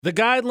The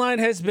guideline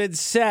has been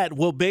set.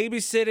 Will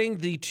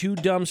babysitting the two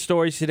dumb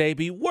stories today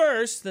be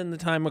worse than the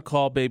time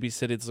McCall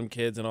babysitted some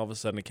kids and all of a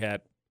sudden a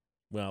cat,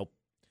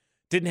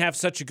 didn't have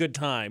such a good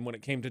time when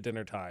it came to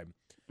dinner time?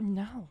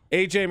 No.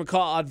 AJ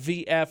McCall on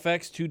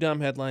VFX. Two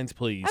dumb headlines,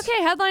 please.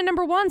 Okay, headline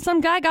number one.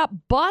 Some guy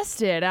got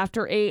busted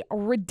after a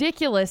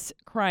ridiculous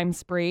crime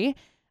spree.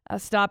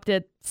 Stopped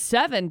at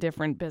 7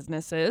 different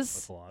businesses.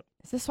 That's a lot.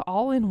 Is this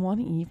all in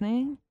one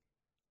evening?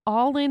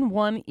 All in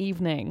one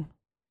evening.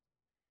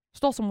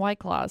 Stole some White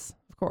Claws,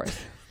 of course,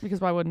 because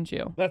why wouldn't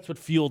you? That's what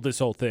fueled this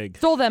whole thing.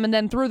 Stole them and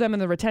then threw them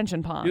in the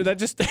retention pond. Dude, that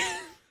just...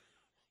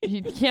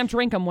 You can't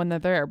drink them when they're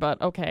there,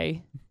 but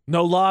okay.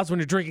 No laws when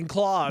you're drinking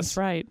claws. That's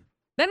right.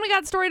 Then we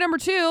got story number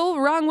 2.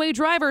 Wrong way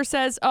driver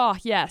says, oh,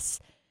 yes,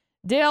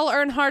 Dale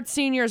Earnhardt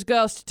Sr.'s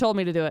ghost told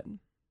me to do it.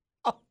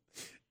 Oh,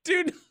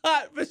 do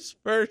not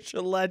besmirch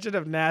a legend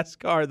of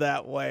NASCAR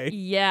that way.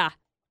 Yeah.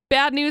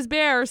 Bad news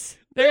bears.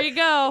 There you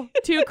go.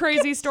 2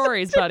 crazy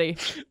stories, buddy.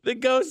 The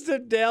ghost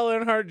of Dale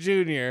Earnhardt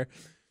Jr.,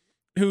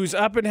 who's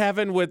up in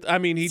heaven with,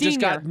 he just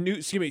got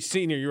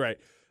senior, you're right.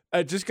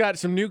 Just got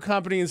some new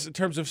companies in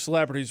terms of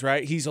celebrities,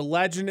 right? He's a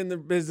legend in the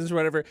business or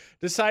whatever.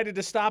 Decided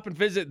to stop and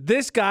visit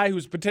this guy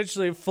who's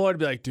potentially in Florida.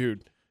 Be like,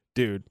 dude,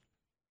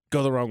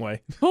 go the wrong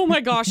way. Oh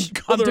my gosh,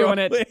 I'm doing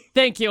it. Way.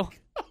 Thank you.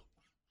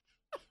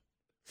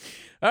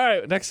 All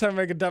right, next time I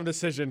make a dumb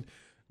decision.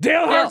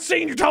 Dale Earnhardt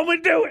Sr. told me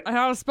to do it.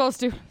 I was supposed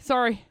to.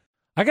 Sorry.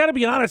 I got to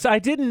be honest, I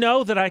didn't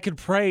know that I could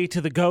pray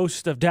to the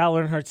ghost of Dale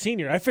Earnhardt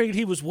Sr. I figured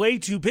he was way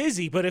too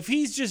busy, but if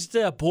he's just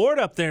bored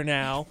up there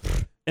now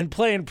and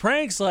playing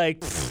pranks,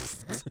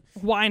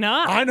 why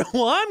not? I know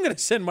who I'm going to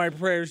send my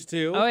prayers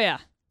to. Oh, yeah.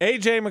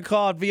 AJ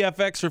McCall at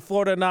VFX for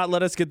Florida Not.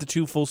 Let us get the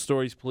 2 full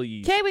stories,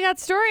 please. Okay, we got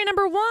story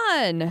number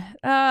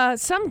 1.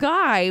 Some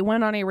guy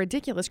went on a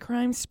ridiculous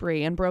crime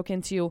spree and broke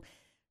into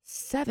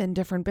 7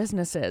 different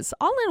businesses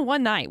all in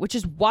one night, which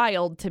is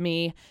wild to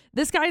me.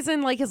 This guy's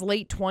in his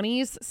late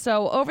 20s.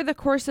 So over the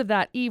course of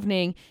that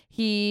evening,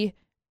 he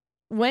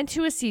went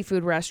to a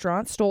seafood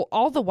restaurant, stole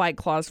all the White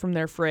Claws from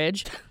their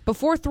fridge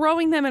before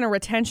throwing them in a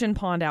retention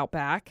pond out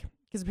back.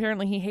 Because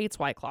apparently he hates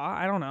White Claw.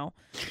 I don't know.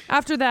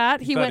 After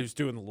that, he was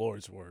doing the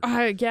Lord's work.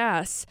 I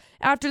guess.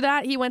 After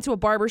that, he went to a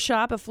barber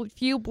shop a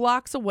few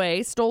blocks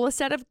away, stole a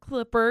set of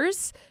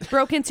clippers,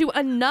 broke into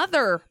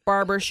another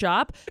barber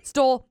shop,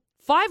 stole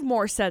 5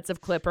 more sets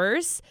of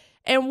clippers.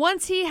 And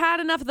once he had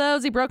enough of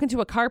those, he broke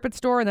into a carpet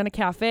store and then a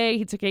cafe.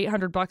 He took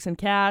 $800 in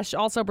cash.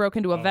 Also broke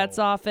into a vet's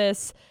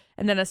office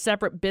and then a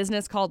separate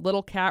business called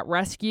Little Cat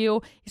Rescue.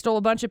 He stole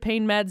a bunch of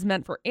pain meds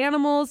meant for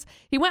animals.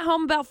 He went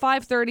home about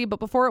 5:30, but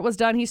before it was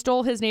done, he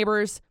stole his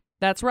neighbor's,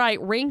 that's right,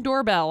 Ring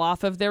doorbell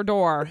off of their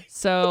door.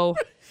 So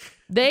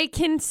they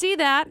can see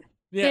that.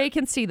 Yeah. They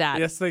can see that.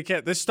 Yes, they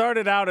can. This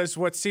started out as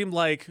what seemed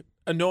like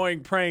annoying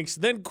pranks,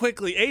 then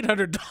quickly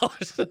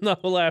 $800 in the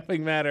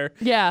laughing matter.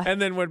 Yeah.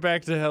 And then went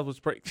back to helpless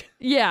pranks.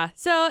 Yeah.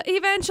 So he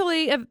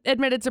eventually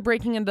admitted to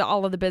breaking into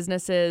all of the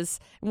businesses,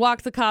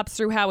 walked the cops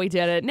through how he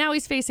did it. Now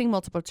he's facing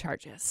multiple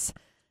charges.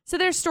 So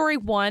there's story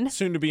 1.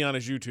 Soon to be on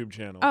his YouTube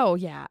channel. Oh,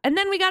 yeah. And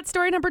then we got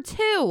story number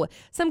 2.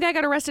 Some guy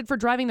got arrested for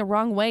driving the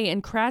wrong way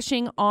and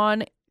crashing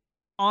on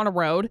a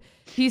road.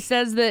 He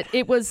says that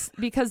it was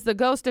because the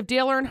ghost of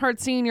Dale Earnhardt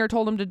Sr.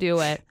 told him to do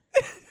it.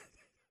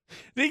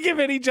 Did he give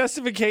any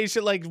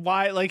justification,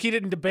 why? He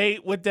didn't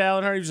debate with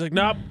Dale Earnhardt? He was like,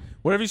 nope,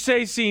 whatever you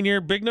say,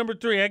 senior, big number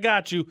 3, I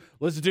got you.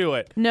 Let's do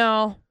it.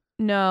 No.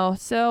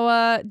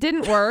 So,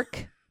 didn't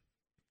work.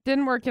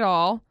 Didn't work at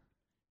all.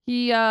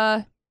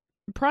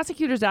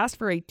 Prosecutors asked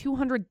for a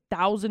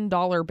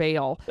 $200,000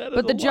 bail,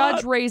 but the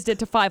judge raised it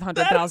to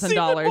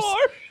 $500,000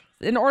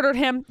 and ordered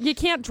him, you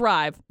can't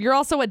drive. You're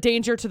also a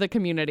danger to the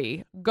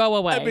community. Go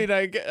away.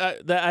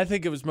 I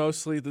think it was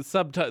mostly the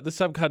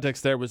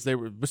subcontext there was they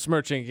were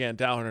besmirching again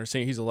Dale Earnhardt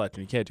saying he's a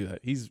legend. You can't do that.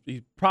 He's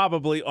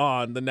probably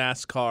on the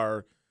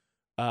NASCAR,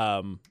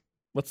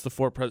 what's the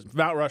 4 president?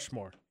 Mount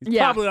Rushmore. He's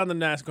probably on the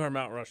NASCAR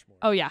Mount Rushmore.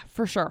 Oh, yeah,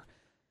 for sure.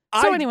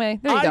 So anyway,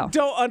 there you go. I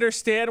don't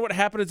understand what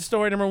happened to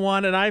story number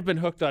 1, and I've been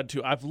hooked on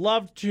 2. I've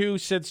loved 2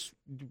 since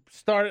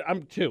started.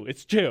 I'm 2.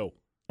 It's 2.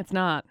 It's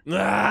not.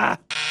 Ah!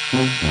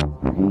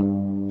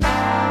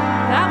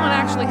 That one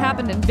actually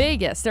happened in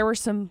Vegas. There were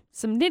some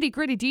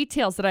nitty-gritty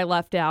details that I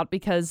left out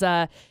because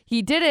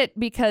he did it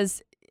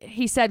because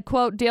he said,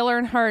 quote, Dale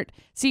Earnhardt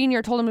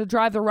Sr. told him to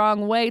drive the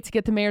wrong way to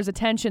get the mayor's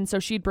attention so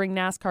she'd bring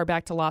NASCAR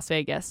back to Las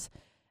Vegas.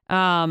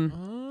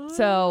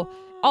 So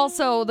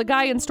also the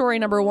guy in story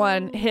number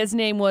 1, his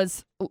name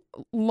was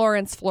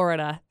Lawrence,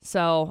 Florida.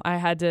 So I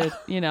had to,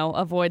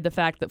 avoid the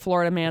fact that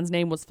Florida man's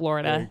name was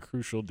Florida. Very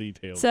crucial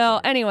details. So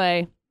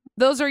anyway,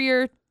 those are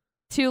your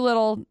 2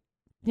 little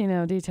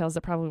details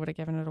that probably would have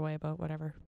given it away, but whatever.